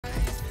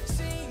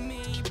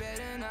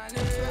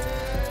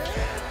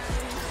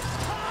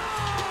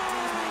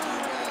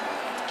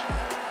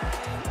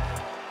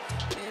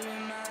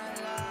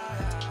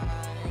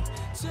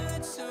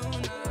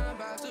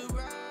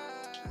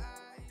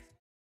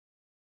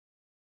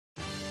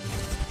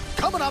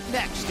Coming up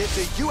next, it's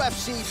a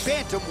UFC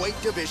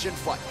bantamweight division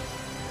fight.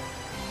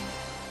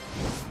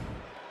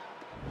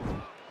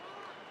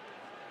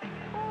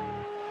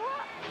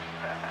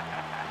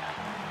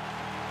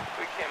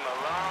 We came a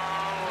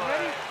long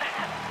way.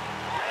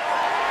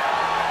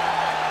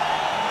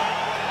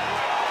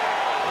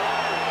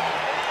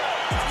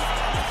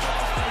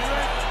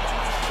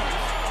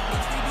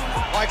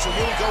 All right, so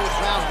here we go with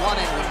round one,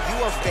 and when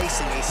you are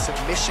facing a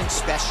submission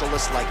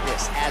specialist like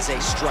this as a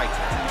striker,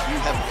 you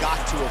have got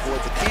to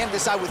avoid the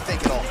canvas, I would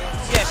think, at all.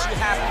 Yes, you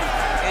have to.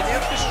 And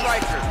if the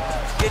striker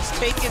gets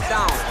taken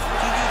down,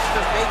 he needs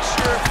to make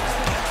sure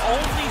the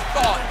only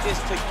thought is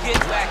to get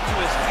back to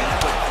his feet.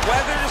 But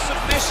whether the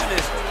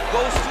submissionist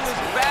goes to his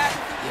back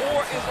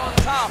or is on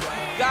top,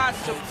 you got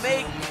to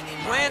make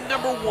plan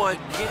number one,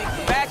 getting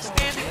back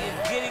standing and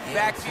getting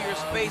back to your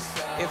space.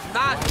 If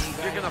not,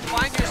 you're going to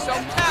find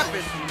yourself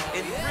tapping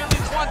and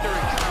really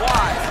wondering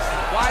why.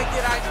 Why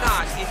did I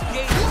not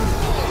engage?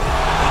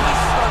 He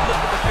needs to start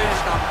looking to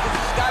finish now because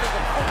he's got his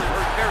opponent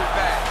hurt very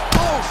bad.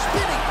 Oh,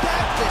 spinning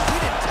back fist. He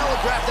didn't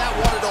telegraph that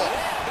one at all.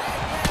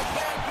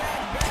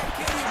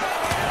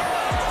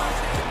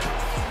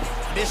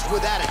 Missed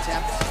with that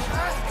attempt.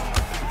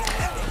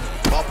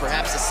 Well,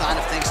 perhaps a sign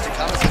of things to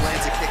come as he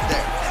lands a kick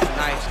there.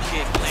 Nice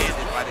kick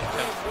landed by the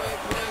jump.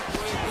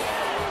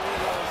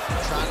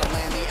 Trying to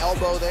land the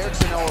elbow there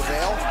to no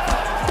avail.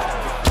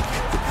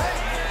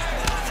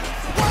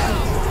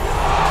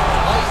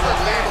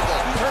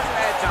 Unbelievable. He hurt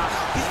bad, John.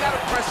 He's got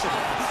to press him.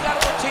 He's got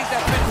to go chase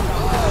that finish.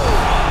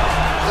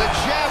 The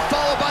jab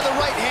followed by the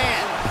right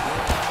hand.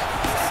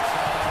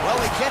 Well,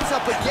 he gets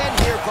up again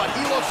here, but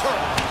he looks hurt.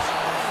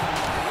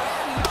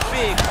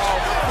 Big,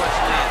 powerful punch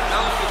land.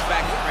 Now he gets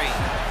back in range.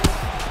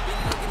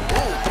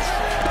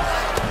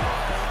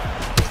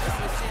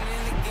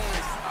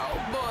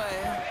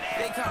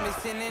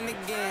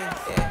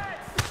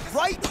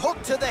 Right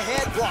hook to the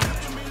head, blocked.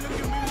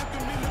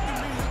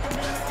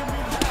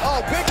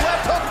 Oh, big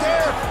left hook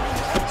there.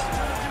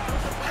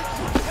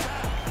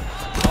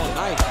 Oh,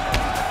 nice.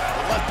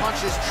 The left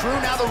punch is true,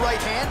 now the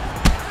right hand.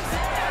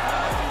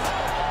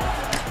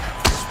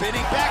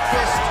 Spinning back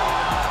fist.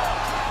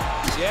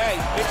 Yeah,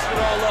 he mixed it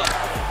all up.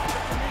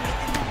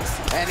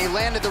 And he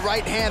landed the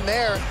right hand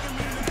there.